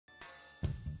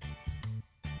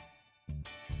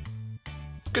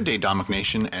Good day, Domik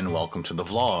Nation, and welcome to the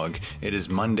vlog. It is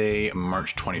Monday,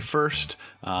 March 21st,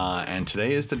 and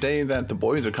today is the day that the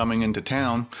boys are coming into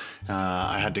town.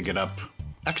 I had to get up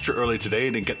extra early today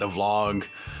to get the vlog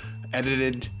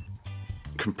edited,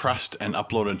 compressed, and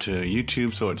uploaded to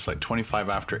YouTube, so it's like 25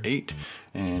 after 8,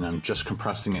 and I'm just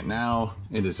compressing it now.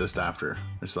 It is just after.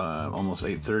 It's almost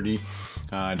 8:30.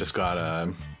 I just got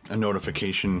a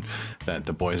notification that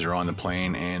the boys are on the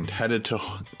plane and headed to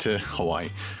Hawaii.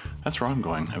 That's where I'm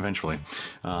going eventually.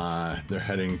 They're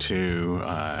heading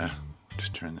to,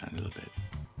 just turn that a little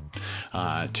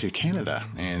bit, to Canada,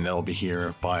 and they'll be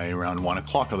here by around 1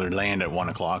 o'clock, or they'll land at 1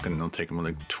 o'clock, and it'll take them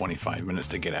like 25 minutes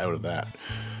to get out of that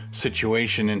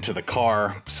situation into the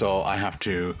car. So I have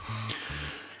to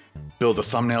build a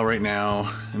thumbnail right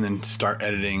now and then start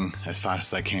editing as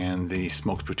fast as I can the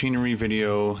smoked poutineery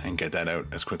video and get that out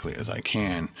as quickly as I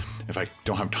can. If I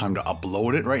don't have time to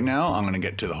upload it right now, I'm gonna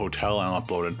get to the hotel and I'll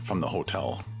upload it from the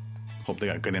hotel. Hope they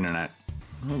got good internet.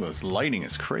 Oh, this lighting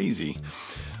is crazy.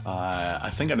 I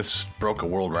think I just broke a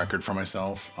world record for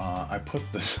myself. I put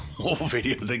this whole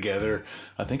video together.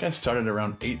 I think I started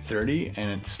around 8:30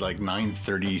 and it's like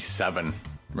 9:37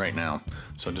 right now.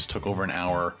 So it just took over an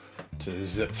hour to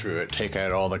zip through it, take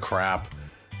out all the crap,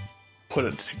 put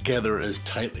it together as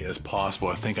tightly as possible.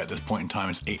 I think at this point in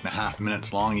time it's 8.5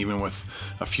 minutes long, even with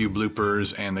a few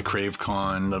bloopers and the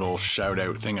CraveCon little shout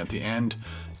out thing at the end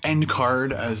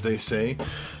card, as they say.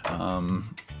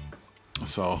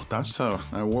 So that's a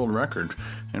world record,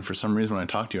 and for some reason when I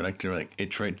talk to you, I like to like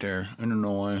itch right there. I don't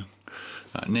know why.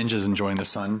 Ninja's enjoying the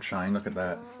sunshine. Look at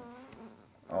that.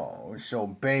 Oh, so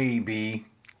baby.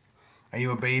 Are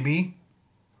you a baby?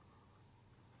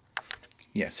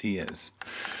 Yes, he is.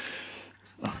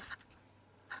 Oh.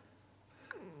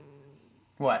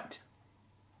 What?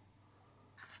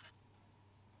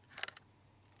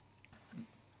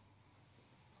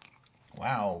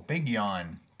 Wow, big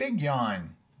yawn. Big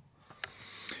yawn.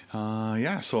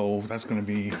 Yeah, so that's going to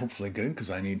be hopefully good because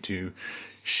I need to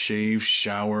shave,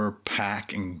 shower,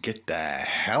 pack, and get the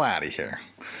hell out of here.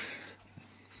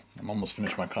 I'm almost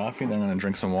finished my coffee, then I'm going to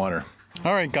drink some water.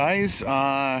 Alright guys,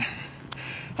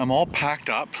 I'm all packed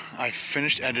up. I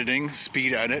finished editing,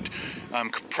 speed edit. I'm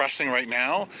compressing right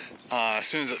now. As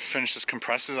soon as it finishes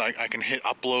compresses, I can hit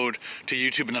upload to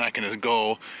YouTube, and then I can just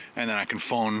go, and then I can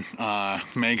phone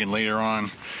Megan later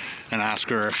on and ask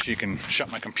her if she can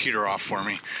shut my computer off for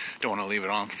me. Don't want to leave it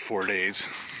on for 4 days.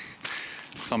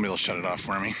 Somebody will shut it off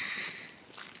for me.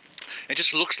 It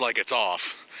just looks like it's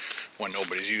off when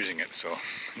nobody's using it, so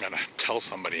I gotta tell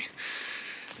somebody.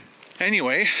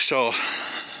 Anyway, so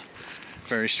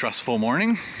very stressful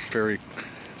morning, very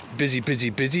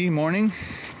busy morning.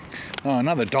 Oh,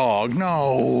 another dog.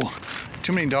 No,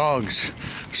 too many dogs.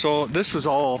 So this was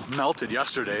all melted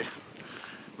yesterday.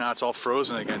 Now it's all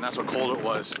frozen again. That's how cold it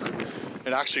was.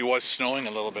 It actually was snowing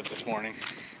a little bit this morning.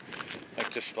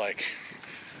 Like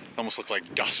almost looked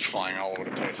like dust flying all over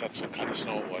the place. That's what kind of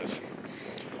snow it was.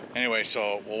 Anyway,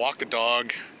 so we'll walk the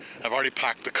dog. I've already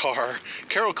packed the car.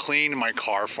 Carol cleaned my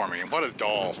car for me. What a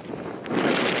doll.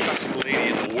 Best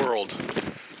lady in the world.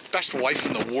 Best wife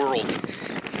in the world.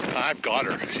 I've got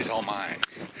her. She's all mine.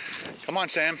 Come on,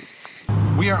 Sam.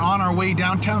 We are on our way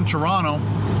downtown Toronto,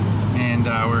 and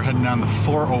we're heading down the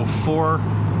 404.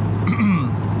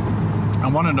 I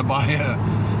wanted to buy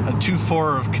a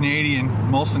 2.4 of Canadian,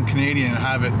 Molson Canadian, and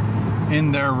have it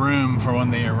in their room for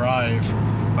when they arrive,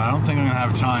 but I don't think I'm gonna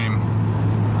have time.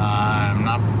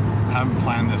 Haven't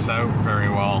planned this out very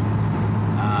well.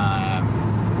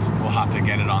 We'll have to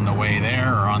get it on the way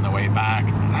there or on the way back.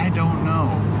 I don't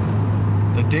know.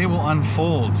 The day will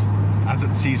unfold as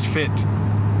it sees fit.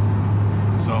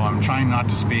 So I'm trying not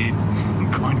to speed.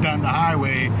 Going down the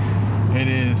highway. It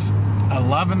is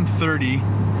 11:30.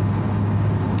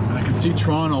 And I can see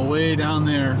Toronto way down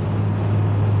there.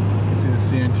 You see the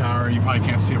CN Tower. You probably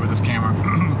can't see it with this camera.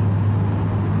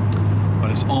 But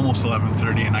it's almost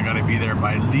 11:30 and I gotta be there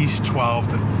by at least 12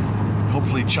 to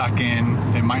hopefully check in.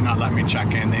 They might not let me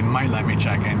check in. They might let me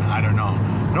check in. I don't know.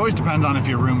 It always depends on if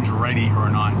your room's ready or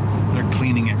not. They're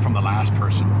cleaning it from the last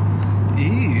person.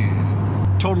 Ew.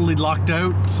 Totally locked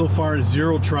out. So far,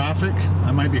 zero traffic.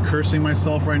 I might be cursing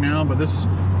myself right now, but this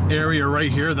area right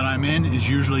here that I'm in is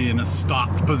usually in a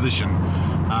stopped position.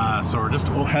 So we're just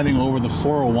heading over the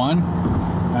 401.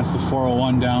 That's the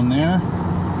 401 down there.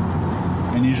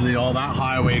 And usually all that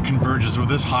highway converges with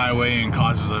this highway and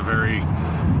causes a very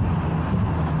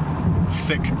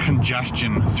thick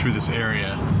congestion through this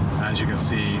area. As you can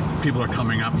see, people are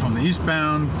coming up from the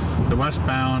eastbound, the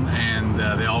westbound, and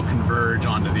they all converge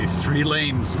onto these 3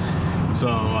 lanes. So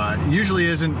usually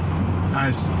isn't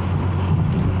as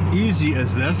easy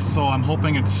as this, so I'm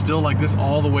hoping it's still like this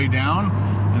all the way down,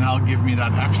 and that'll give me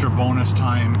that extra bonus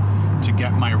time to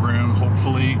get my room,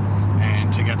 hopefully,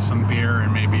 and to get some beer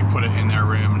and maybe put it in their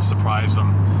room and surprise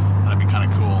them. That'd be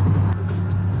kind of cool.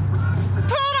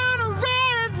 Put on a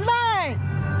red light!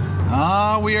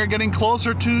 We are getting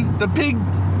closer to the big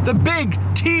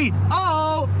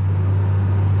T-O!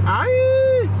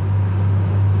 Aye!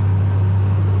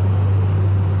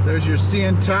 There's your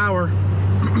CN Tower.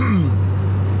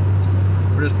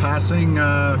 We're just passing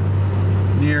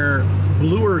near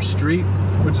Bloor Street,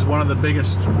 which is one of the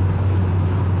biggest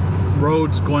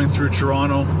roads going through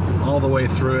Toronto, all the way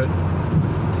through it.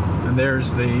 And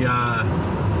there's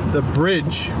the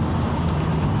bridge.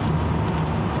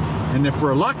 And if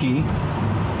we're lucky,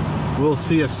 we'll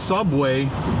see a subway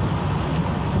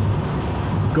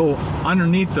go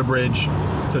underneath the bridge.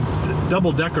 It's a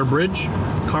double-decker bridge,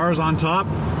 cars on top,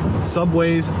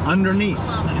 subways underneath.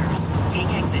 Take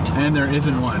exit. And there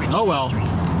isn't one. Oh well,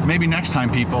 maybe next time,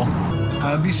 people.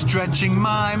 I'll be stretching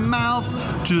my mouth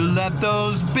to let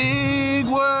those big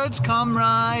words come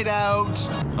right out.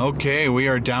 Okay, we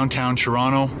are downtown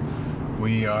Toronto.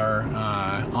 We are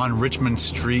on Richmond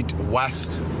Street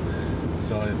West.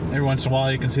 So every once in a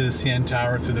while you can see the CN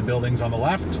Tower through the buildings on the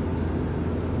left.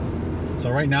 So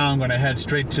right now I'm going to head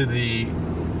straight to the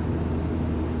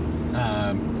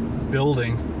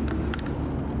building,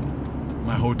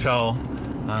 my hotel,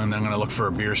 and I'm going to look for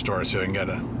a beer store so I can get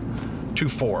a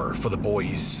 2-4 for the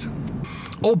boys.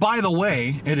 Oh, by the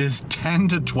way, it is 10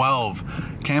 to 12.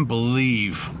 Can't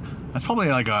believe. That's probably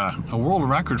like a world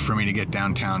record for me to get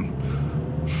downtown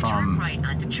from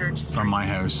my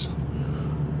house.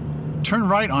 Turn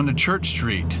right onto Church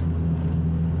Street.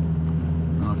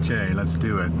 Okay, let's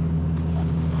do it.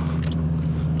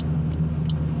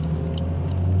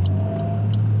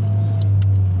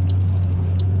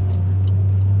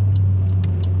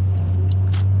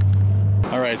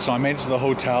 Alright, so I made it to the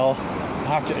hotel.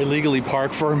 I have to illegally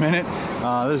park for a minute.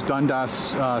 There's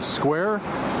Dundas Square.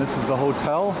 This is the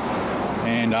hotel.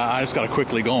 And I just got to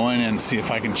quickly go in and see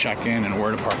if I can check in and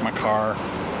where to park my car.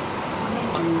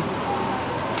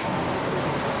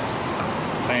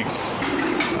 Thanks.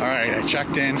 Alright, I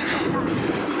checked in.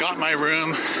 Got my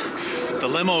room. The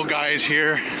limo guy is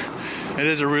here. It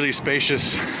is a really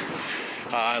spacious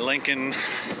Lincoln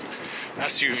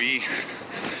SUV.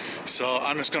 So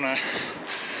I'm just gonna,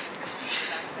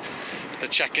 the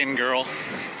check-in girl,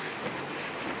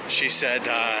 she said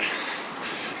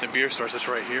the beer store's just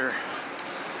right here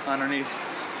underneath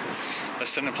the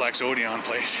Cineplex Odeon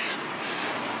place.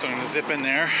 So I'm gonna zip in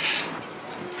there.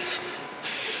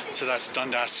 So that's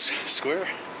Dundas Square.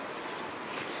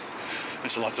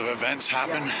 There's lots of events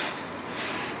happen.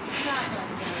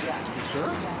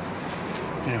 Sure.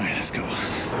 Anyway, let's go.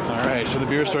 Alright, so the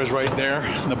beer store is right there.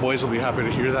 The boys will be happy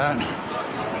to hear that.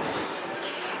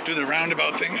 Do the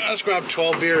roundabout thing. Let's grab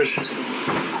 12 beers.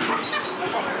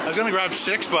 I was gonna grab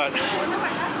 6, but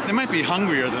they might be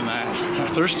hungrier than that, or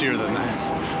thirstier than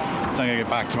that. So I gotta get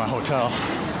back to my hotel.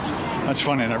 That's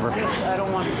funny, I never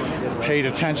paid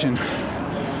attention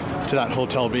to that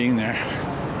hotel being there.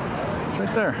 It's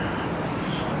right there.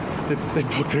 They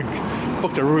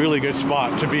booked a really good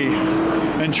spot to be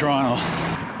in Toronto.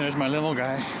 There's my limo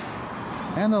guy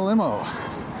and the limo.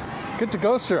 Good to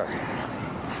go, sir.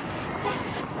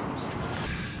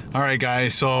 All right,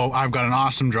 guys, so I've got an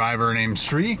awesome driver named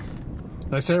Sri.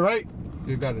 Did I say it right?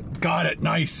 You got it. Got it,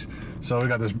 nice. So we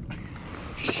got this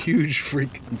huge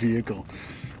freak vehicle.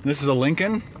 This is a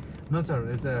Lincoln? No, sir,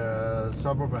 it's a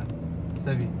Suburban,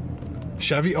 Chevy.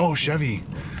 Chevy? Oh, Chevy.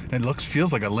 It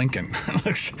feels like a Lincoln.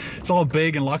 It's all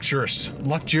big and luxurious.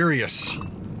 Luxurious?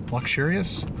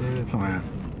 Luxurious? Yeah. Something like that.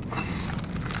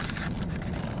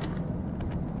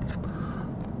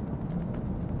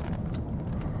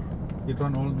 You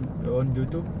can on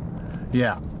YouTube?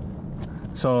 Yeah.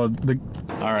 So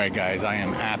all right, guys, I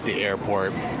am at the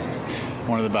airport.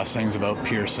 One of the best things about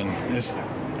Pearson is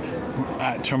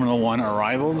at Terminal 1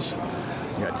 arrivals,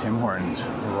 you got Tim Hortons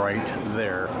right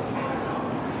there,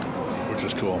 which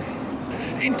is cool.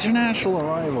 International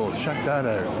arrivals, check that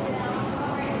out.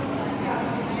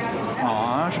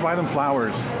 Aw, I should buy them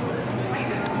flowers.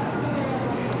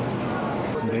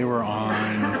 They were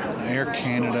on Air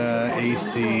Canada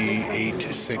AC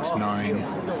 869.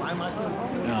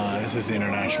 This is the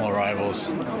international arrivals.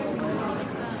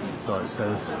 So it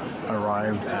says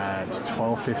arrived at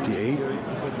 12:58,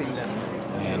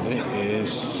 and it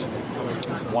is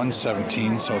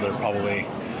 1:17. So they're probably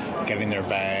getting their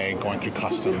bag, going through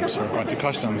customs, or going through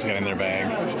customs, getting their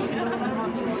bag,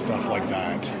 stuff like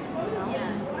that.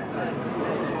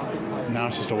 Now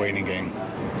it's just a waiting game.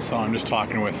 So I'm just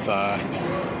talking with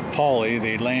Paulie.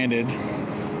 They landed.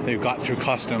 They've got through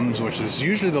customs, which is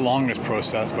usually the longest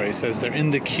process, but he says they're in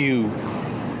the queue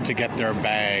to get their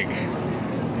bag.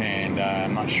 And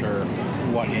I'm not sure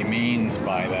what he means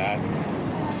by that.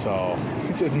 So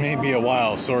he said maybe a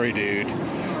while. Sorry, dude.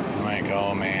 I'm like,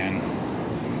 oh man.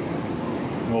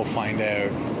 We'll find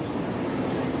out.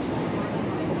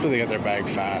 Hopefully they get their bag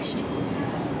fast.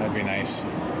 That'd be nice.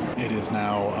 It is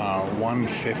now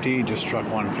 1:50, just struck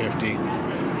 1:50.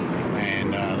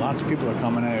 And lots of people are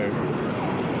coming out.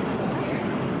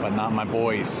 But not my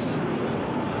boys.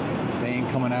 They ain't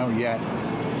coming out yet.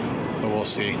 But we'll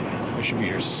see. They should be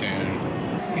here soon.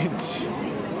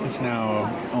 It's now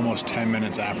almost 10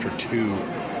 minutes after 2.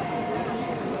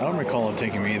 I don't recall it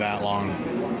taking me that long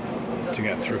to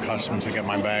get through customs to get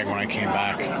my bag when I came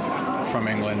back from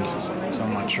England. So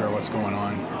I'm not sure what's going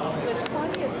on.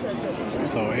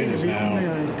 So it is now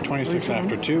 26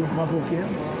 after 2.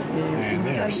 And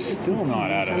they are still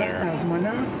not out of there.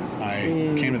 I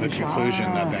came to the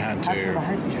conclusion that they had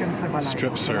to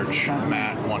strip search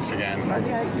Matt once again.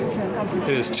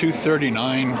 It is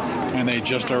 2:39 and they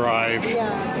just arrived.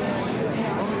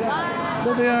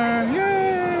 There they are! Yay!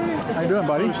 How you doing,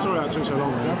 buddy? Sorry that took so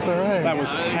long. That's all right. That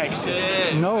was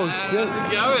hectic. No shit.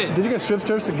 Did you get strip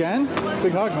searched again?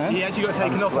 Big hug, man. He actually got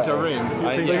taken off into a room.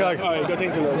 Big hug. Oh, he got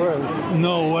taken to a room.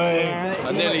 No way.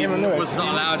 I nearly was not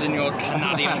allowed in your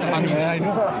Canadian country. Yeah, I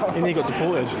know. And he got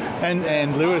deported.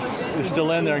 And Lewis is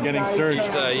still in there getting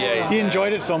searched. Yeah, He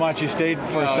enjoyed it so much he stayed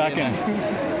for a second.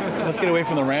 Let's get away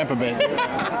from the ramp a bit.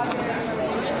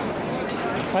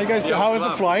 How you guys? How was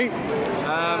the flight?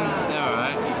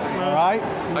 Alright. All right.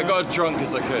 I got as drunk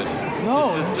as I could.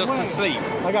 No, just to sleep.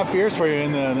 I got beers for you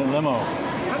in the limo.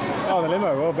 Oh, the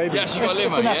limo. Well, baby. Yeah, she got a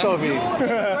limo, It's an yeah? SOV.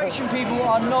 Immigration people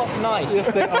are not nice. Yes,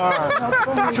 they are.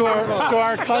 to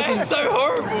our That cousins. is so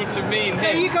horrible to me and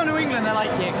Hey, him. you go to England, they're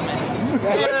like, yeah, come in.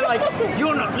 They're like,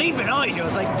 you're not leaving, are you? I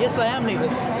was like, yes, I am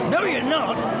leaving. No, you're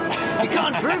not. You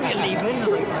can't prove you're leaving. I was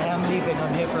like, I am leaving.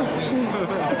 I'm here for a week.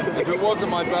 If it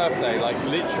wasn't my birthday, like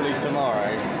literally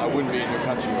tomorrow, I wouldn't be in your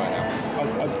country right now.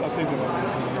 I'll tell you something.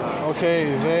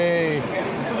 Okay, they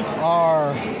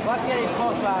are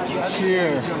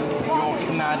here. Your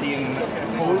Canadian.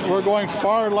 We're going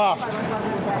far left.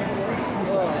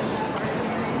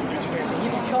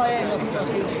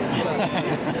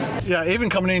 Yeah, even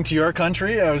coming into your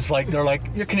country, I was like, they're like,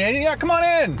 you're Canadian? Yeah, come on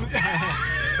in.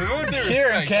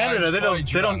 Here in Canada, they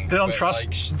don't trust.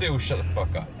 Like, still shut the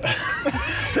fuck up.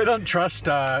 They don't trust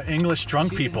English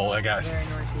drunk people, I guess.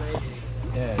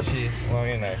 Yeah, well,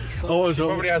 you know. Oh, so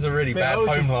Probably has a really bad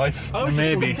home life.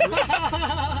 maybe. So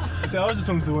I was just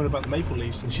talking to the one about the maple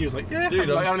leaves, and she was like, "Yeah, Dude,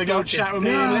 like, I'm having a go stuck chat with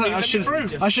me." Yeah, and then I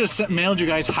should have mailed you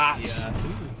guys hats.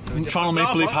 Toronto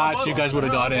Maple Leaf hats. You guys would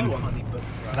have got in.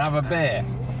 And have a beer.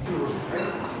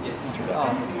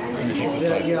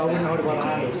 Yeah, I wouldn't hold it by the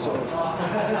handle, sort of.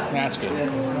 That's good.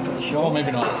 Oh,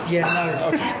 maybe not. Yeah, no.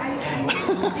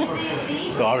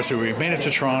 So obviously we made it to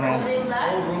Toronto.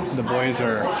 The boys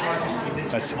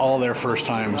that's all their first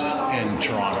times in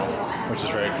Toronto, which is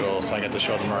very cool. So I get to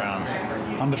show them around.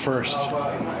 I'm the first.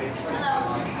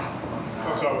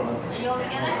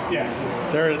 Yeah.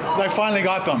 I finally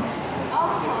got them.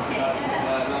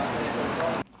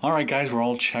 All right, guys, we're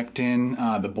all checked in.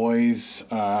 The boys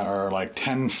are like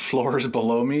 10 floors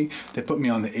below me. They put me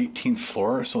on the 18th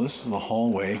floor. So this is the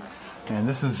hallway. And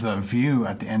this is the view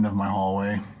at the end of my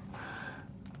hallway.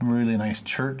 Really nice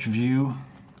church view.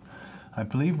 I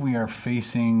believe we are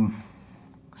facing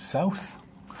south.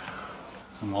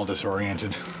 I'm all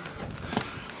disoriented.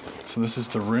 So this is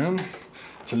the room.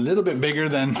 It's a little bit bigger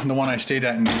than the one I stayed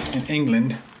at in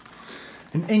England.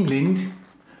 In England.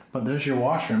 But there's your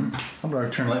washroom. How about I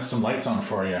turn some lights on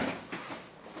for you?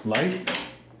 Light.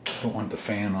 Don't want the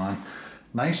fan on.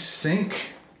 Nice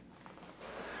sink.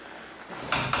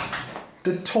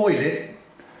 The toilet.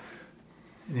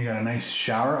 And you got a nice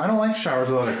shower. I don't like showers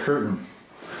without a curtain.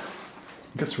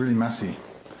 It gets really messy.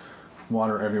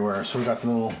 Water everywhere. So we got the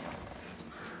little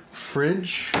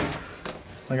fridge.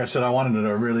 Like I said, I wanted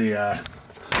to really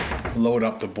load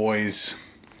up the boys'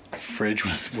 fridge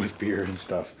with beer and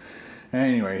stuff.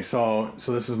 Anyway, so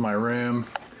this is my room.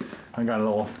 I got a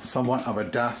little somewhat of a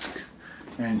desk,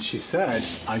 and she said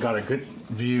I got a good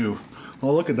view.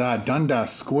 Well, look at that,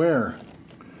 Dundas Square.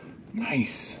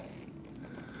 Nice.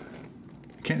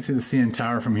 I can't see the CN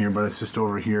Tower from here, but it's just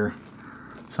over here,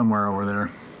 somewhere over there.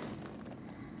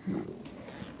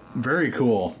 Very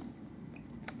cool.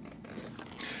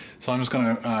 So I'm just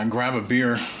gonna grab a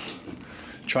beer,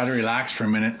 try to relax for a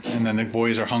minute, and then the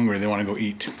boys are hungry. They want to go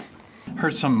eat.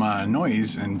 Heard some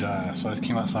noise, and so I just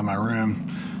came outside my room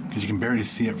because you can barely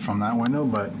see it from that window,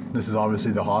 but this is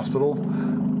obviously the hospital.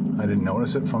 I didn't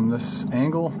notice it from this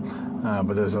angle,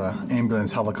 but there's an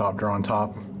ambulance helicopter on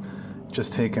top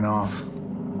just taking off,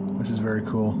 which is very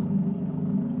cool.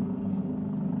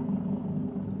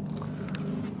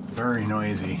 Very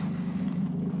noisy.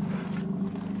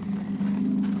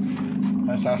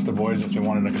 I just asked the boys if they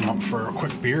wanted to come up for a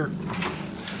quick beer,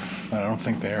 but I don't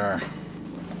think they are.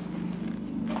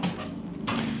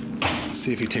 Let's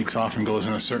see if he takes off and goes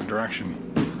in a certain direction.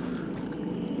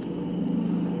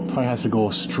 Probably has to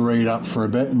go straight up for a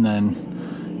bit and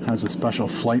then has a special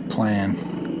flight plan.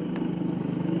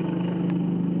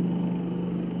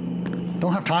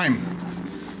 Don't have time.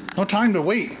 No time to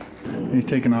wait. He's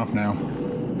taking off now.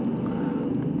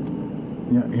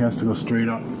 Yeah, he has to go straight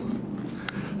up.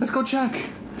 Let's go check.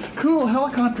 Cool,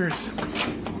 helicopters.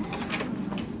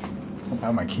 I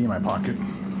have my key in my pocket.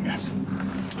 Yes.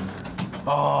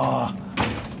 Oh,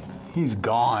 he's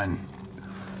gone.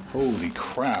 Holy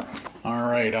crap.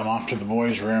 All right, I'm off to the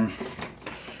boys' room.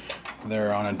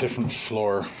 They're on a different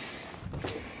floor.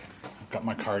 I've got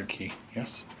my card key.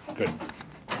 Yes, good.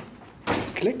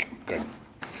 Click, good.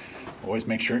 Always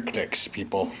make sure it clicks,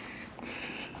 people.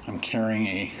 I'm carrying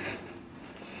a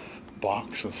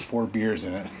box with 4 beers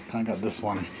in it. I got this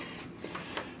one.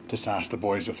 Just asked the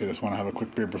boys if they just want to have a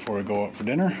quick beer before we go out for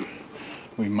dinner.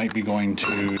 We might be going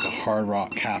to the Hard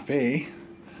Rock Cafe.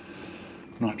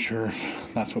 Not sure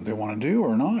if that's what they want to do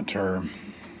or not, or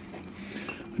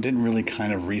I didn't really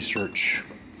kind of research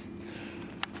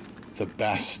the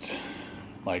best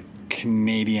like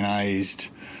Canadianized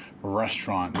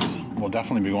restaurants. We'll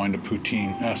definitely be going to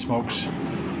Poutine Smokes.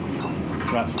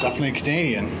 That's definitely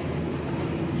Canadian.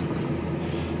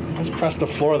 Let's press the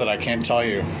floor that I can't tell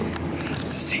you.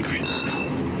 It's a secret.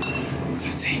 It's a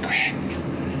secret.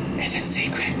 Is it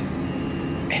secret?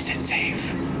 Is it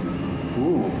safe?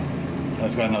 Ooh.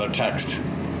 That's got another text.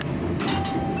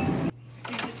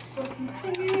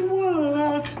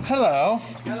 Hello.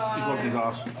 He's working his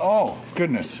ass. Oh,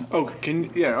 goodness. Oh,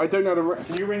 can I don't know how to.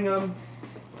 Can you ring the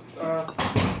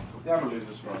ammo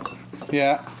losers for us?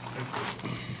 Yeah.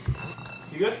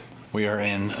 You good? We are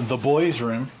in the boys'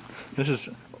 room. This is.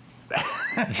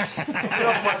 Get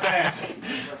off my bed.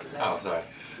 Oh, sorry.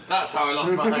 That's how I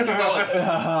lost my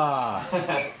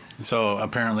 $100. So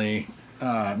apparently,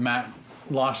 Matt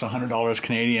lost $100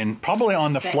 Canadian, probably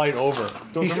on the flight over.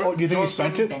 Do you think he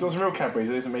spent it? Those are real Cadbury's.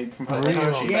 It isn't made from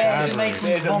Hershey's. Yeah, it's made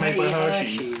from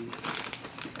Hershey's.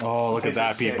 Oh, look at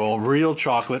that, people. Real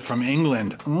chocolate from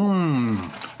England. Mmm.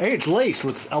 Hey, it's laced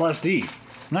with LSD.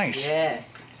 Nice. Yeah.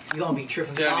 You're going to be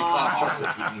tripping. It's the only class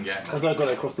chocolate you can get. As I got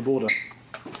it across the border.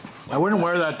 I wouldn't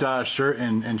wear that shirt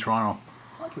in Toronto.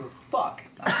 Fuck.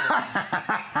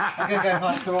 I'm going to go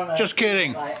back to Toronto. Just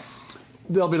kidding.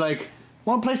 They'll be like,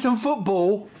 want to play some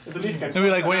football? It's a Leaf game. They'll be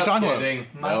like, what are you talking about?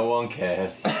 No one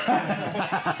cares.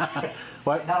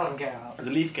 What? None of them get out. It's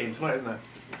a Leaf game tonight, isn't it?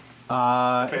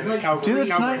 It's either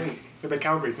tonight? With the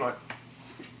Calgary tonight.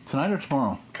 Tonight or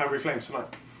tomorrow? Calgary Flames tonight.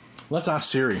 Let's ask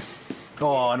Siri.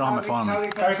 Oh, I don't have my phone on me.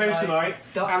 Calgary Flames tonight.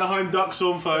 Ducks. Anaheim Ducks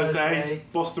on Thursday.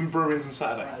 Boston Bruins on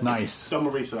Saturday. Nice. Done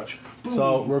my research.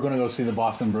 So we're going to go see the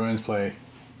Boston Bruins play.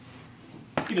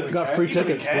 He doesn't Got care. free He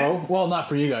doesn't tickets, care. bro. Well, not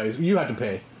for you guys. You had to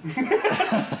pay.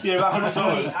 Yeah, about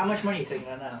 $100. How much money are you taking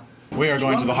right now? We are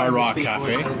going to the Hard Rock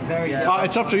Cafe.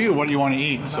 It's up to you what you want to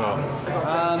eat. So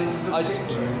I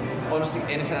just honestly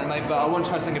anything at the moment, but I want to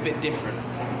try something a bit different.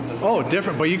 oh,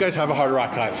 different. But you guys have a Hard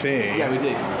Rock Cafe. Yeah, we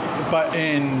do. But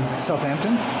in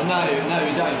Southampton. No, we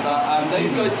don't. But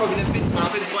those guys probably never been to one.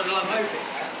 I've been to one in London.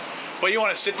 But you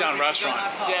want a sit-down restaurant.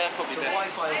 Yeah, that's probably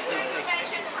best. You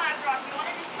mentioned Hard Rock. You want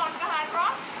a discount for Hard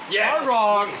Rock? Yes. Hard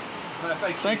Rock.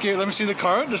 Thank you. Let me see the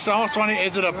card. Just how much money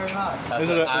is it? Is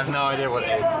it I have no idea what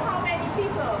it is. So how many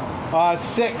people?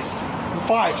 6,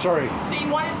 5. Sorry. So you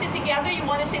want to sit together? You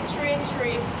want to sit 3 and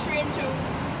 3, 3 and 2?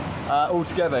 All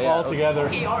together, yeah. All together.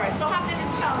 Okay, all right. So have the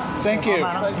discount. Thank you.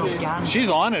 She's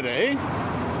on it, eh?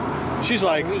 She's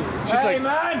like, hey,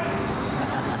 man.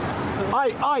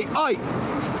 I.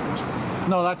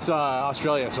 No, that's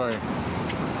Australia. Sorry. Is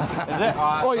it?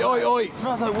 Oi, oi, oi. It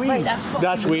smells like weed. Wait, that's fucking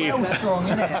That's weed. well strong,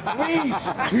 isn't it?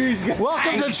 Weed.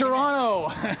 Welcome to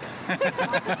Toronto.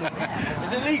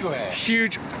 Is it legal here?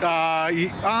 Huge. Yeah, you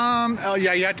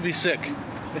have to be sick.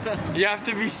 You have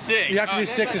to be sick. You have to be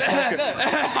sick to smoke it.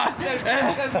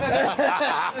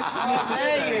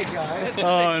 There you go.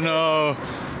 Oh no.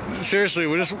 Seriously,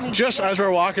 we just as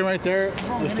we're walking right there,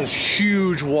 there's this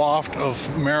huge waft of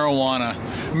marijuana.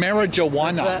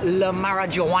 Marijuana. La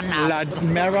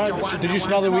marijuana. Did you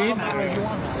smell the weed?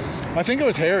 Marijuanas. I think it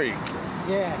was Harry.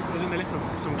 Yeah. Isn't the list of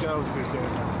some girls who's doing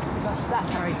that? That's that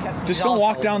Harry kept Just his don't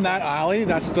walk arsehole. down that alley.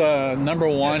 That's the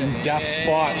 #1 death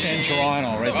spot in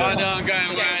Toronto, right Oh no, there. I'm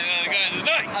going right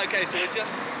Okay, so we're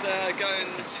just going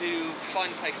to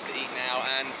find a place to eat now,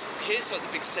 and here's like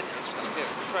the big centre of stuff here.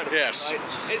 It's incredible. Yes. Like,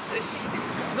 it's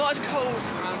not as cold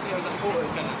around here as I thought it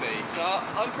was going to be. So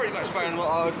I'm pretty much wearing what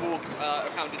I would walk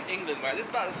around in England wearing. It's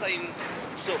about the same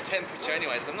sort of temperature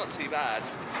anyway, so I'm not too bad.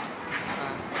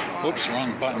 Oops,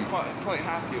 wrong button. I'm quite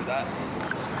happy with that.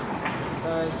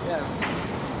 Yeah. I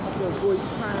have to avoid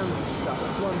trams and stuff.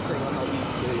 That's one thing I'm not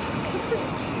used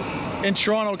to. In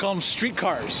Toronto, we call them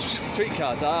streetcars.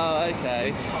 Streetcars, oh,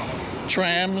 okay.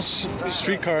 Trams,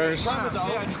 streetcars. Tramadol?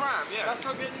 Yeah, tram, yeah. That's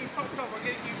not getting you fucked up. I'm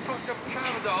getting you fucked up with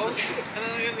tramadol, and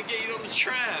then I'm going to get you on the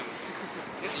tram.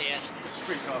 Yeah. It's a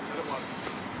streetcar, so don't worry.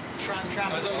 Tram.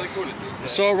 That's what they call it.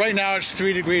 So right now it's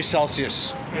 3 degrees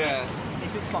Celsius. Yeah. It's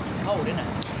a bit fucking cold, isn't it?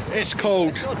 It's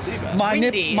cold. It's not too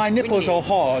bad. My nipples are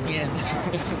hard. Yeah.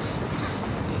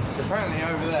 Apparently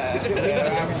over there,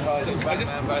 they're advertising Batman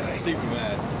vs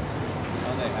Superman.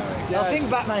 I think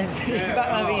Batman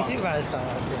v Superman is quite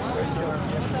nice.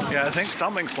 Yeah, I think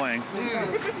something's playing.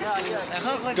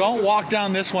 Don't walk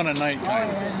down this one at night time.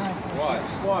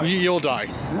 Why? You'll die.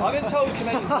 I've been told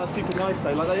Canadians are super nice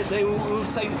though. Like they will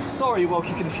say sorry while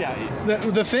kicking the shit at you.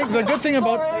 The good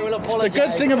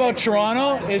thing about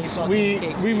Toronto is we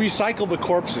recycle the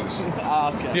corpses.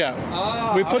 Okay.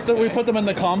 Yeah. We put them in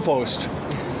the compost.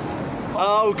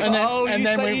 Oh,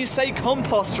 you say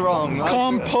compost wrong.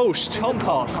 Compost.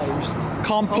 Compost.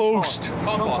 Compost.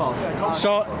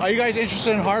 So, are you guys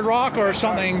interested in Hard Rock or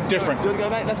something different? Do you want to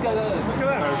go, mate? Let's go there. Let's go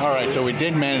there. All right, so we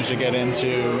did manage to get into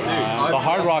the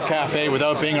Hard Rock Cafe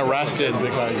without being arrested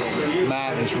because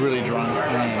Matt is really drunk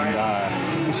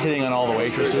and he's hitting on all the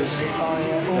waitresses.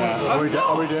 Are we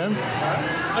doing?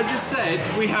 I just said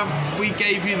we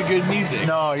gave you the good music.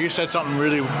 No, you said something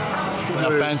really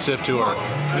offensive to her.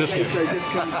 Just kidding.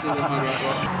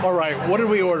 All right, what did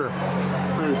we order?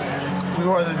 We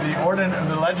ordered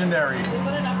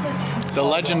the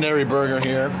legendary burger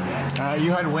here.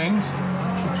 You had wings.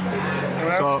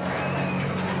 So,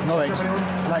 no thanks,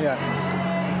 not yet.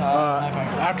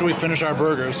 After we finish our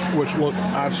burgers, which look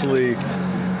absolutely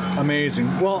amazing.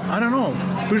 Well, I don't know.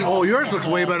 Oh, yours looks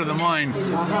way better than mine.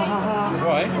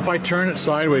 Right. If I turn it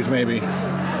sideways, maybe.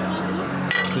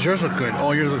 Does yours look good?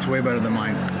 Oh, yours looks way better than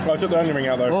mine. Well, I took the onion ring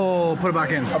out though. Oh, put it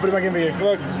back in. I'll put it back in for you.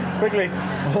 Look, quickly.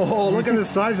 Oh, look at the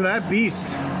size of that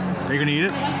beast. Are you gonna eat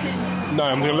it? No,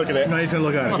 I'm gonna look at it. No, he's gonna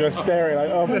look at it. I'm gonna stare at it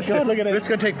like, oh my god, look at it. Let's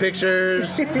go take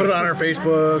pictures, put it on our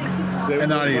Facebook, and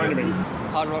not eat it.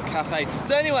 Hard Rock Cafe.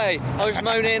 So anyway, I was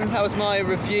moaning. That was my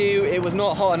review. It was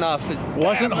not hot enough.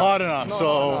 Wasn't hot enough.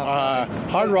 So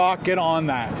Hard Rock, get on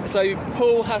that. So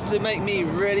Paul has to make me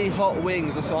really hot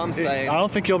wings. That's what I'm saying. I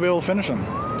don't think you'll be able to finish them.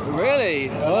 Really?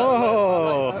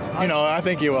 Oh, I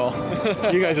think you will.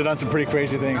 You guys have done some pretty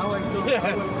crazy things.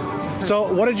 Yes.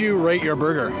 So, what did you rate your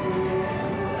burger?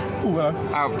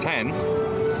 Out of 10,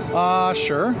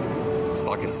 Sure. it's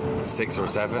like a 6 or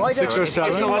 7. 6 or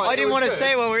 7. I didn't want to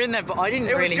say when we were in there, but I didn't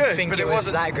really think it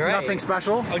was that great. Nothing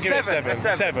special. I'll give it a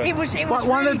 7. It was But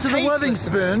one really to the tasteless.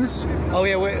 Weatherspoons. Oh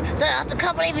yeah, I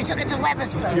can't believe we took it to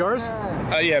Weatherspoons. Yours?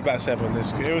 Yeah, about 7.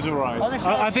 It was alright.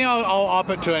 I think I'll up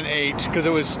it to an 8 because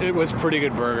it was pretty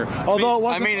good burger. Although it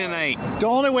wasn't. I mean an 8. The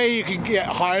only way you could get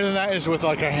higher than that is with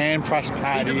like a hand pressed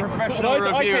patty. Professional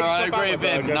reviewer, I agree with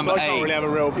him. Number 8. I can't really have a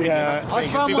real opinion. Yeah. That's the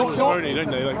thing, 'cause people pepperoni,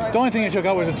 don't they? Like, The only thing you took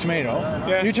out was a tomato.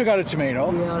 Yeah. You took out a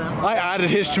tomato. I added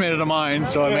his tomato to mine,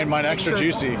 so I made mine extra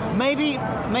juicy. Maybe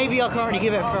I can't really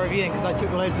give it a fair review because I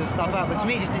took loads of stuff out, but to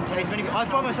me it just didn't taste anything. I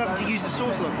find myself to use the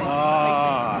sauce a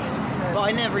lot. But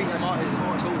I never eat tomatoes at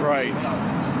all. Right.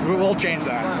 We'll change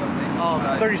that. Oh,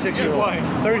 36 years old.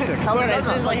 36. As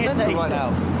soon as I hit 36.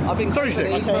 I've been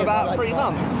 36 for about 3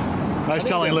 months. I was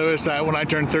telling Lewis that when I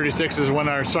turned 36 is when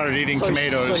I started eating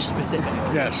tomatoes. So specific.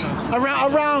 Yes.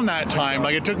 Around that time.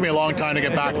 Like, it took me a long time to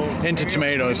get back into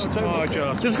tomatoes.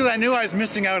 Just because I knew I was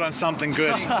missing out on something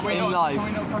good. In life.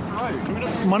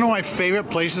 One of my favorite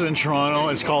places in Toronto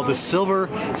is called the Silver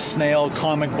Snail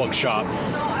Comic Book Shop.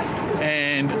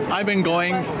 And I've been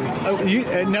going,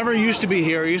 it never used to be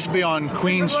here. It used to be on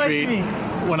Queen Street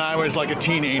when I was like a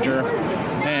teenager.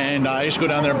 And I used to go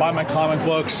down there, buy my comic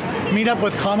books, meet up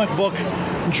with comic book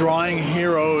drawing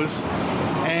heroes,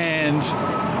 and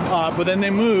but then they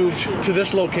moved to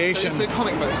this location. So it's a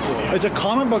comic book store. It's a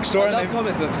comic book store. I love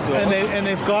comic book stores. And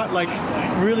they've got like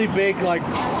really big, like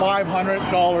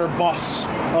 $500 busts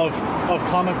of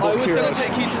comic book I was heroes. going to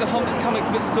take you to the comic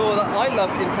book store that I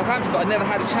love in Southampton, but I never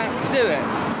had a chance to do it.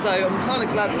 So I'm kind of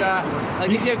glad that,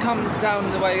 like, if you come down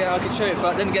the way, I could show it.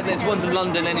 But then again, there's ones in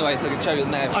London anyway, so I could show you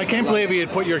them there. I can't believe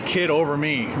you'd put your kid over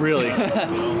me, really.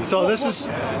 So this is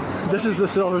the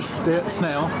Silver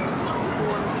Snail.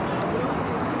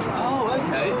 Oh,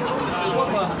 okay.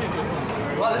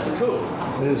 Wow, this is cool.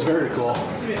 It is very cool.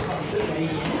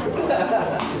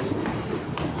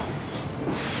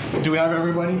 Do we have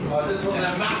everybody? Oh, is this one of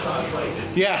their massage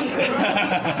places? Yes.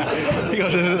 He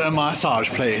goes, this is a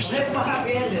massage place.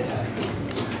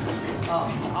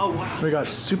 Oh, wow. We got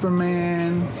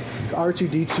Superman,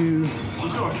 R2-D2.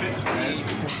 He's not a fitness guys.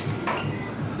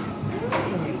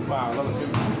 Wow, I love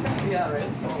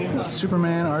it.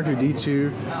 Superman,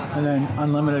 R2-D2, and then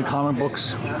unlimited comic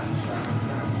books.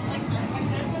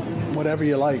 Whatever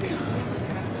you like.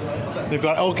 They've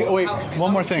got, okay, wait,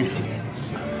 one more thing.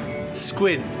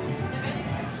 Squid.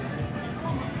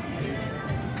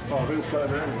 Oh, who put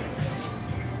it in?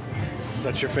 Is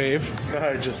that your fave?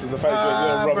 No, just the face where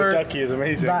little rubber ducky is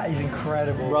amazing. That is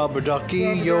incredible. Rubber ducky,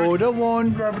 you're the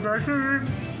one. Rubber ducky.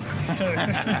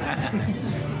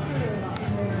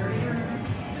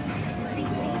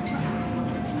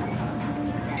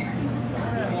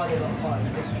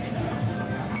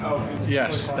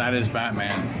 Yes, that is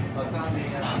Batman.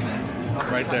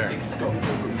 Right there.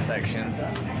 Section.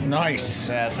 Nice.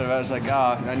 Yeah, so I was like,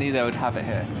 oh, I knew they would have it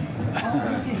here.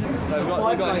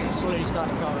 Five Guys is slowly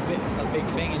starting to become a big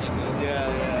thing in England.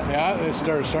 Yeah, it's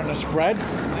starting to spread.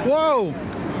 Whoa!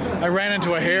 I ran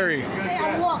into a Harry. Hey,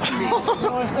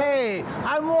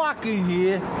 I'm walking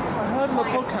here. I heard on the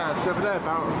podcast the other day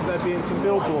about there being some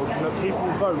billboards and that people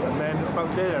vote and then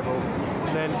about Daredevil.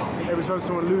 And then every time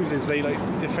someone loses, they like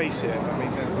deface it, if that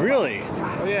makes sense. Really?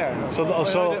 Oh, yeah. I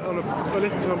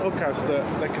listened to a podcast that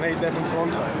they're from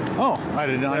Toronto. Oh, I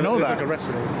did not know It's that. like a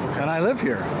wrestling podcast. And I live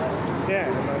here. Yeah,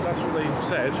 and that's what they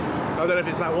said. I don't know if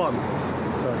it's that one.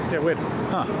 So, yeah, weird.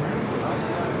 Huh.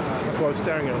 That's why I was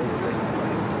staring at it.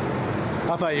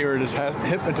 I thought you were just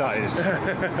hypnotized. No,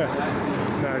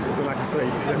 it's just a lack of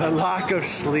sleep. The lack of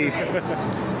sleep.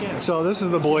 So this is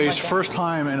the boys' first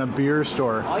time in a beer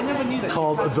store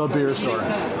called The Beer Store.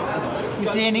 You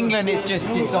see, in England,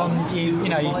 it's on, you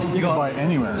know, you You can buy it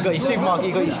anywhere. got your supermarket,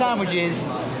 you got your sandwiches,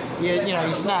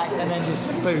 your snack, and then just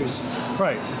booze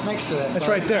Right. next to it. It's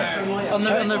right there. On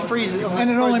the freezer. And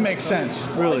it only makes sense,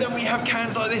 Why really. don't we have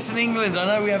cans like this in England? I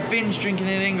know we have binge drinking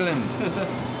in England.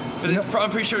 But I'm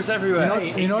pretty sure it's everywhere.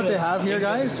 You know what they have here,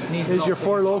 guys? Is your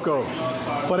Four Loko.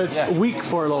 But it's weak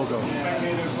Four Loko.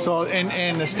 So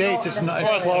in the States, it's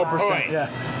 12%. Yeah.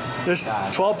 There's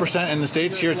 12% in the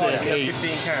States. Here it's like 8.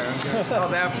 15 cans. Oh,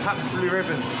 they have Pabst Blue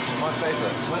Ribbon. My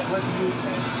favourite.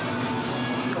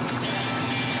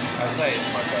 I say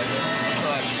it's my favourite. It's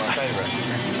not actually my favourite.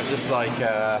 I just like,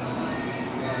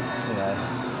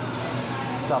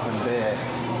 Southern beer.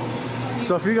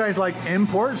 So if you guys like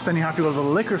imports, then you have to go to the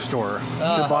liquor store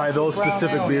to buy those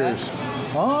specific beers.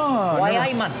 Oh,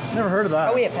 never heard of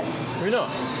that. Oh, yeah. We're not.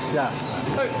 Yeah.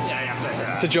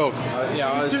 It's a joke.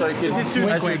 Yeah, I was joking. That's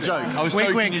your joke. I was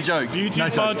joking your joke. Do you do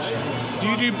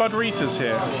Bud Ritas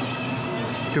here?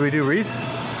 Do we do Reese?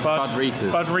 Bud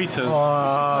Ritas. Bud Ritas.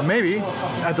 Maybe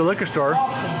at the liquor store.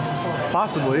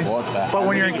 Possibly. What the But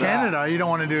when you're in Canada, you don't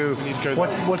want to do.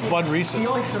 What's Bud Reese's?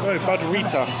 No, Bud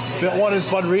Rita. What is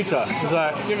Bud Rita? Is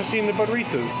that? You ever seen the Bud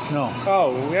Ritas? No.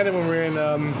 Oh, we had it when we were in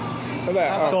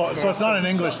So it's not an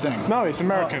English thing. No, it's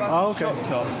American. Oh, okay.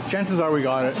 Chances are we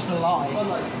got it. Just a lie.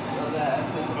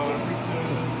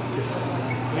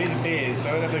 We need beers, so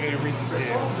I don't have to go to Ritas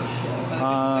here.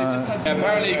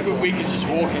 Apparently, we could just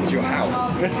walk into your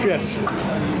house. Yes.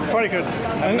 Probably could.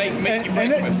 And make you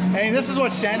breakfast. And this is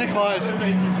what Santa Claus.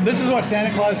 This is what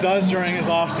Santa Claus does during his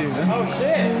off season. Oh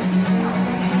shit!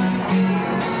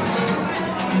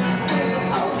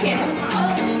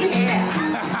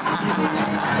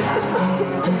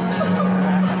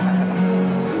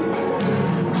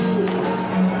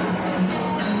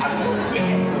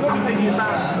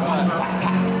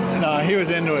 No, he was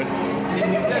into it.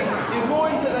 He's more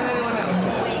into it than anyone else.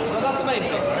 Well, that's the main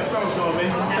thing.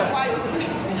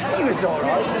 He was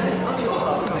alright.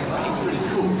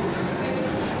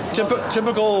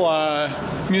 Typical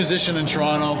musician in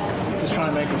Toronto, just trying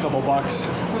to make a couple bucks.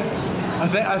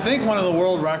 I think one of the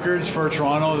world records for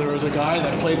Toronto, there was a guy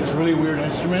that played this really weird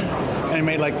instrument and he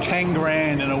made like 10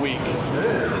 grand in a week.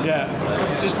 Yeah,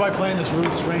 just by playing this really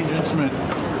strange instrument.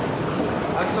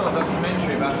 I saw a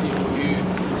documentary about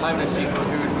homeless people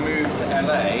who would move to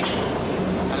LA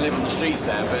and live on the streets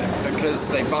there, but because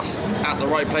they bust at the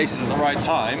right places at the right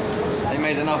time, they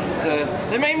made enough to.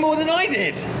 They made more than I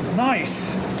did.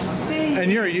 Nice.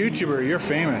 And you're a YouTuber. You're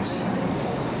famous.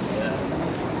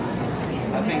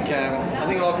 I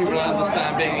think a lot of people don't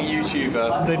understand being a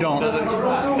YouTuber. They don't.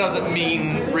 Doesn't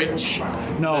mean rich.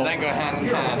 No. They don't go hand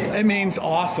in hand. It means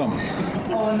awesome.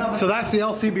 So that's the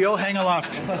LCBO. Hang a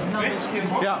left.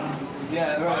 Yeah.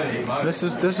 Yeah, right. This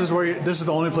is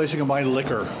the only place you can buy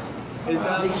liquor. Is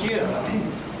that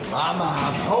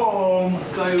I'm home.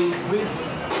 So with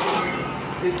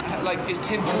is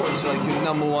Tim Hortons like your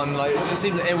number one? Like, it just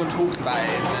seems that everyone talks about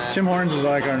it. Tim Hortons is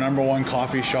like our number one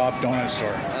coffee shop donut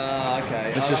store.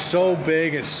 Okay. It's just so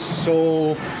big. It's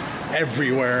so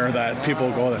everywhere that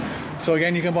people go there. So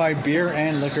again, you can buy beer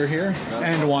and liquor here,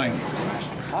 and wine.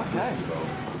 Okay.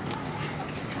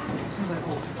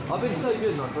 I've been so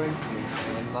good not drinking,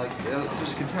 and like, I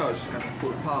just can tell it's just kind of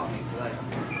pulled apart me today.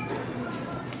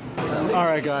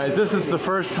 Alright guys, this is the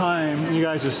first time you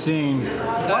guys are seeing...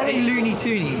 Why are they Looney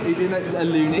Toonies? He's in a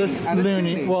loony this and a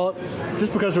loony. toony. Well,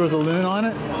 just because there was a loon on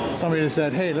it, somebody just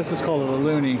said, hey, let's just call it a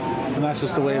loony. And that's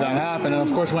just the way that happened. And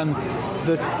of course, when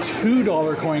the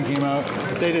 $2 coin came out,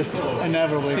 they just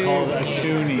inevitably called it a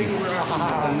toonie.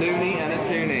 A loony and a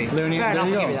toony. Loony, Fair there enough,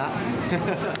 you I'll give you go.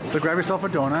 that. So grab yourself a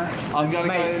donut. I'm gonna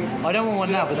Mate, go and... I don't want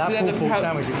one now, but that do they pulled have pork the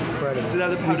sandwich is incredible. Do they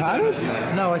have the powder donuts?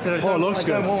 No, I said I Oh, it don't, looks I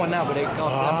don't good. want one now, but it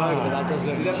costs $10, but that does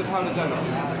look Do they have the powder donuts?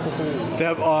 They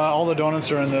have, all the donuts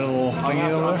are in the little thingy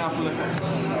over I'll there. have a look at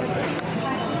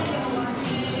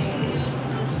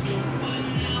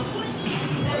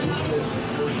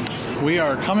it. We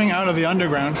are coming out of the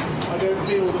underground. I don't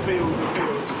feel the feels of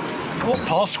feels. Oh,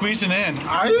 Paul's squeezing in.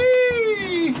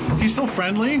 Aye! He's so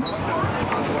friendly.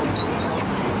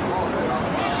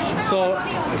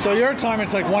 So your time,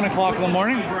 it's like 1 o'clock in the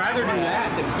morning? I'd rather do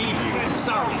that than feed you.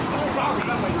 Sorry.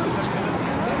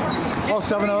 Oh,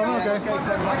 7-Eleven, okay.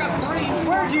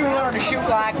 Where'd you learn to shoot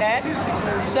like that?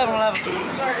 7-Eleven.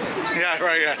 Yeah,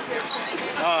 right, yeah.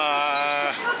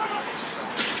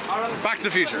 Back to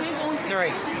the Future.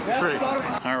 3. 3.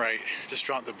 All right, just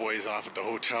dropped the boys off at the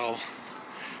hotel.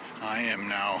 I am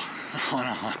now on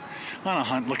a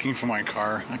hunt looking for my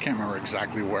car. I can't remember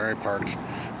exactly where I parked.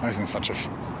 I was in such a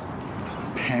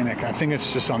panic. I think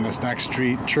it's just on this next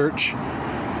street, Church,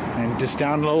 and just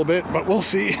down a little bit, but we'll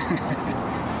see.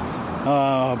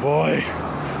 Oh boy.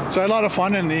 So I had a lot of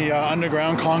fun in the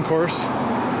underground concourse.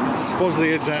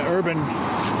 Supposedly it's an urban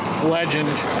legend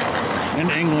in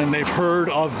England. They've heard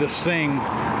of this thing,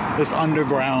 this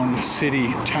underground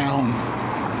city town.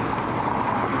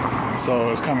 So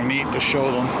it's kind of neat to show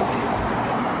them.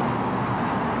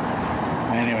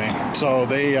 Anyway, so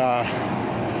they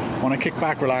want to kick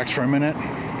back, relax for a minute,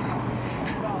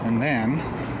 and then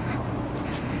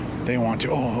they want to,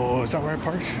 oh, is that where I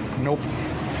parked? Nope.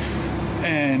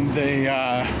 And they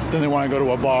then they want to go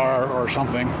to a bar or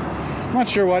something. I'm not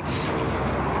sure what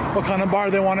kind of bar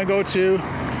they want to go to.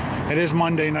 It is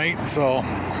Monday night, so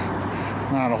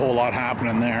not a whole lot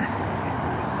happening there.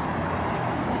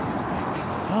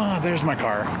 Ah, there's my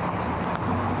car.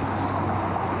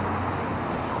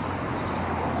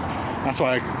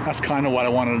 That's kind of what I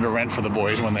wanted to rent for the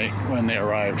boys when they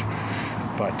arrived.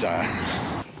 But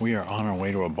we are on our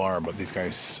way to a bar, but these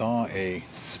guys saw a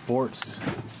sports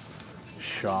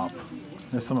shop.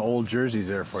 There's some old jerseys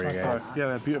there for you guys. Yeah,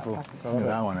 they're beautiful. Look at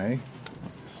that one, eh?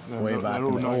 Way back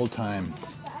in the old time.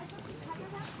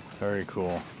 Very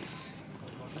cool.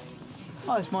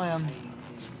 Oh, it's my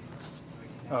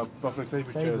Buffalo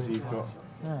Sabres jersey you've got.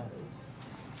 Yeah.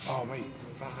 Oh mate,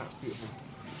 that hat's beautiful.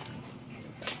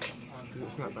 Is it a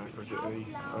snapback or is it a... I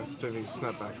don't think it's a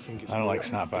snapback. I think it's... I don't like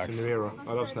snapbacks. It's a new era.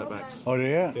 I love snapbacks. Oh, do you?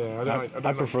 Yeah,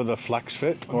 I prefer the flex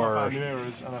fit or I'm not a fan of new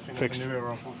eras, and I think fixed. it's a new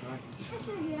era, unfortunately.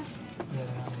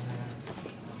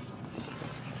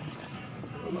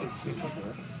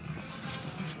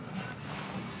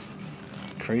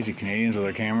 Crazy Canadians with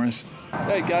their cameras.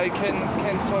 There you go,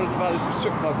 Ken's told us about this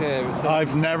strip club here. It says,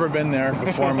 I've never been there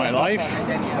before in my life.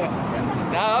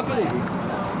 no, I believe you.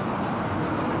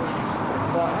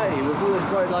 But hey, with all the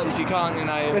bright lights you can't, you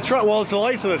know... It's right. Well, it's the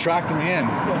lights that attracted me in.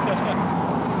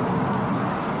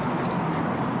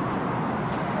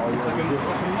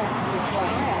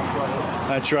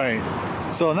 That's right.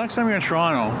 So next time you're in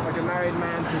Toronto, Like a married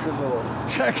man to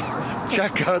divorce.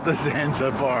 check out the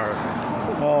Zanza bar.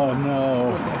 Oh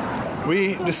no.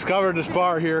 We discovered this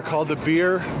bar here called the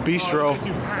Beer Bistro.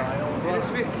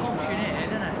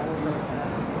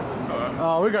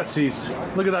 Oh, we got seats.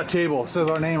 Look at that table. It says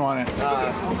our name on it.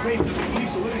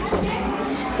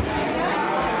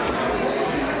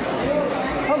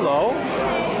 Hello.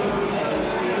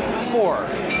 4.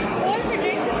 4 for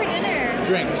drinks and for dinner.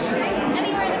 Drinks.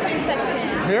 Anywhere in the French section.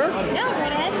 Here? Yeah, go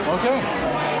right ahead. Okay.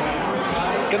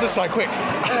 Get this side quick.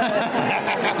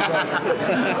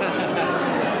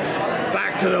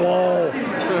 Back to the wall.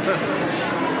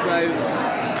 So,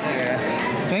 yeah.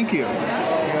 Thank you.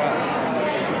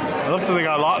 It looks like they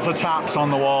got lots of taps on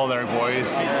the wall there,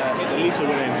 boys. The Leafs are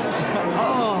winning.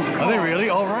 Are they really?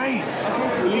 All right.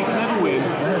 The Leafs never win.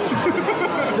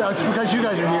 That's because you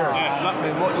guys are here.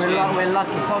 We're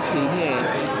lucky pocky here.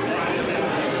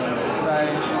 So,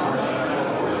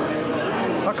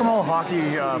 come all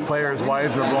hockey players'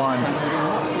 wives are blonde and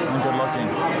good looking?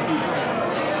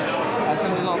 That's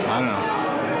going to be long. I don't know.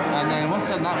 And then once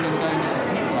done that, we're going to go and get some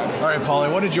pizza. All right,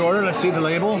 Polly, what did you order? Let's see the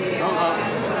label.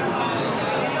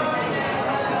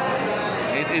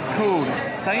 It's called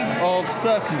Saint of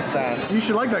Circumstance. You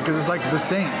should like that because it's like the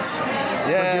Saints.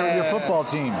 Yeah. Like your football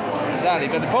team. Exactly,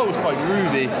 but the bottle's quite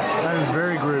groovy. That is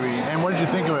very groovy. And what did you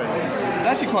think of it? It's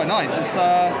actually quite nice. It's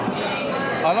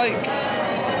I like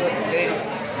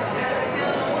it's.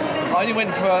 I only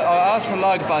went for I asked for a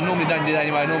lager, but I normally don't do that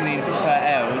anyway. I normally prefer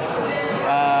ales.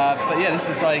 But yeah, this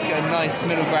is like a nice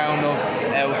middle ground of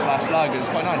ale / lager. It's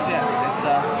quite nice. Yeah, it's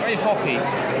very hoppy.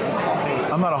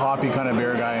 I'm not a hoppy kind of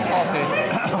beer guy. Hoppy.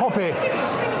 Hoppy.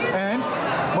 And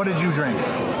what did you drink?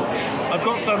 I've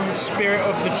got some Spirit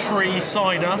of the Tree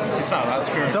cider. It's not that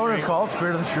Spirit. Is that what it's called?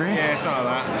 Spirit of the Tree? Yeah, it's not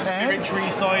that. Spirit Tree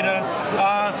cider.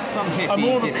 Some hippie. I'm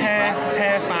more of a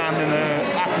pear fan than an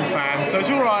apple fan, so it's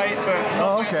all right, but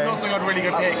not something I'd really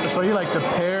go pick. So you like the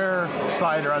pear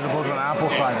cider as opposed to an apple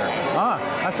cider? Ah,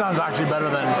 that sounds actually better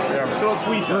than. Yeah. It's a lot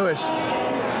sweeter. Lewis.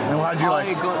 And how'd you like?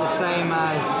 I got the same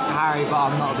as Harry, but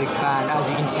I'm not a big fan. As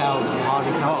you can tell, it's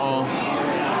hardly touched. Uh-oh.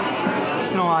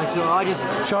 It's not nice. So I just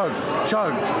chug.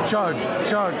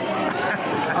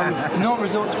 I'm not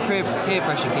resort to peer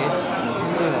pressure, kids.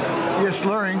 Don't do it. You're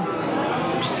slurring.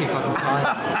 I'm just too fucking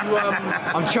tired.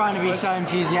 I'm trying to be so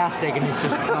enthusiastic, and it's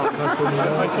just not good for me.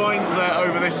 I find that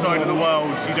over this side of the world,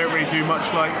 you don't really do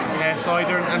much like pear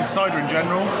cider and cider in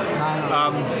general.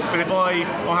 But if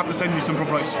I'll have to send you some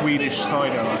proper like Swedish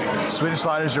cider. Like, Swedish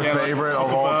cider is your favorite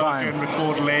of all time. And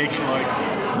Record Lake, like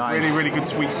nice. really good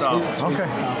sweet stuff. Okay.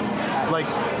 Like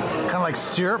kind of like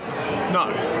syrup? No,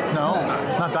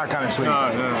 not that kind of sweet. No,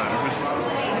 just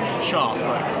sharp.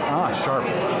 Like. Ah, sharp.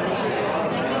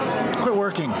 Quit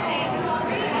working.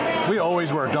 We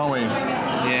always work, don't we?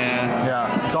 Yeah.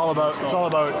 Yeah. It's all about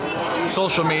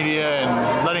social media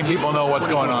and letting people know what's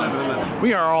going on.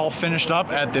 We are all finished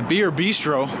up at the Beer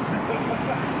Bistro,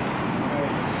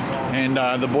 and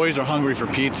the boys are hungry for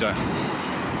pizza.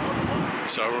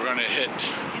 So we're gonna hit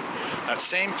that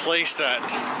same place that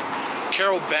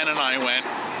Carol, Ben, and I went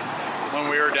when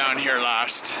we were down here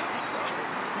last.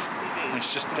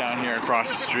 It's just down here across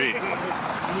the street.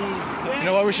 You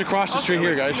know what? We should cross the street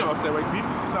here, guys. It's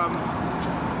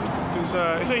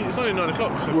only 9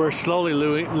 o'clock. So we're slowly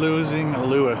losing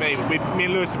Lewis. Me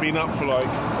and Lewis have been up for like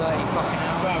 30 fucking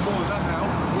hours. More than that now.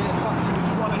 Yeah,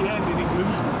 it's 1 a.m. in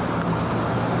England.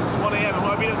 It's 1 a.m.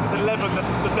 I've been up since 11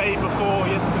 the day before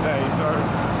yesterday, so.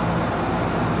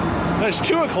 It's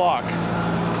 2 o'clock.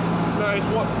 No, it's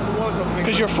 1 o'clock.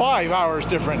 Because you're 5 hours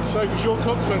difference. No, because your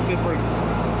clock's went different.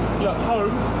 Look,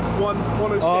 home,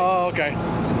 1:06. Oh, okay.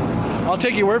 I'll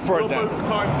take your word for it then. Both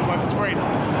times on my screen.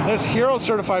 There's Hero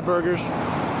certified burgers.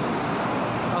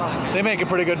 They make a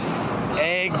pretty good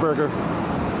egg burger.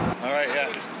 All right, yeah.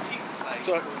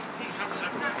 So,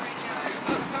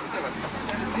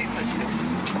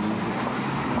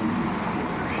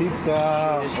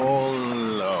 pizza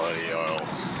olio.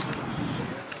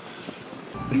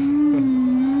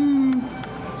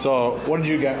 So, what did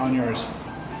you get on yours?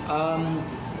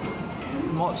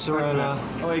 Mozzarella.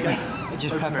 Oh, you go.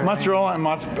 Just pepperoni. Mozzarella and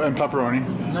pepperoni.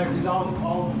 No, because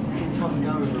I'll fucking go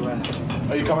everywhere.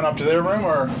 Are you coming up to their room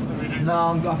or?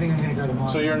 No, I think I'm going to go to mine.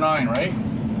 So you're 9, right?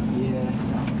 Yeah.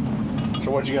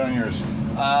 So what'd you get on yours?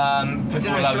 I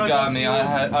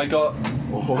got.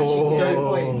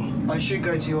 I should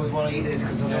go to yours while I eat this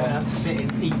because I don't have to sit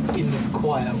and eat in the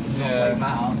quiet. Yeah.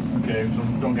 Matter. Okay, so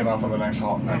don't get off on the next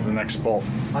bowl.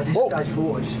 I just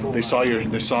thought. They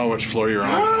saw which floor you're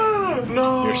on.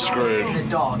 No. You're screwed. In the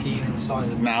dark, eating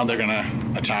inside of Now they're gonna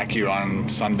attack you on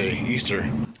Sunday, Easter.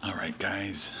 All right,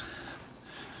 guys.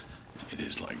 It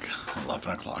is like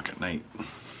 11 o'clock at night.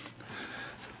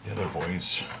 The other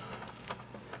boys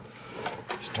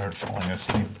start falling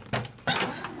asleep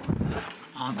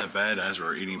on the bed as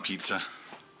we're eating pizza.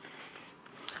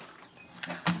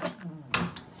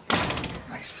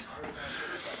 Nice.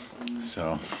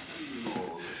 So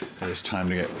it is time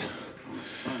to get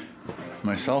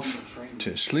myself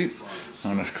to sleep.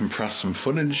 I'm gonna compress some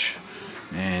footage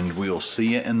and we'll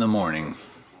see you in the morning.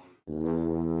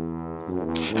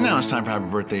 And now it's time for happy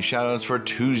birthday shoutouts for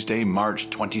Tuesday, March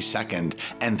 22nd.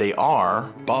 And they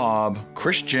are Bob,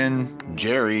 Christian,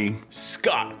 Jerry,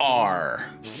 Scott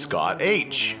R, Scott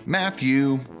H,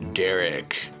 Matthew,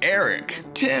 Derek, Eric,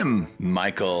 Tim,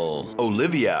 Michael,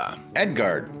 Olivia,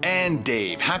 Edgard, and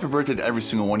Dave. Happy birthday to every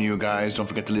single one of you guys. Don't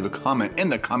forget to leave a comment in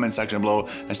the comment section below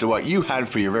as to what you had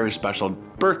for your very special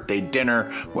birthday dinner,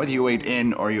 whether you ate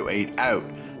in or you ate out.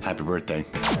 Happy birthday.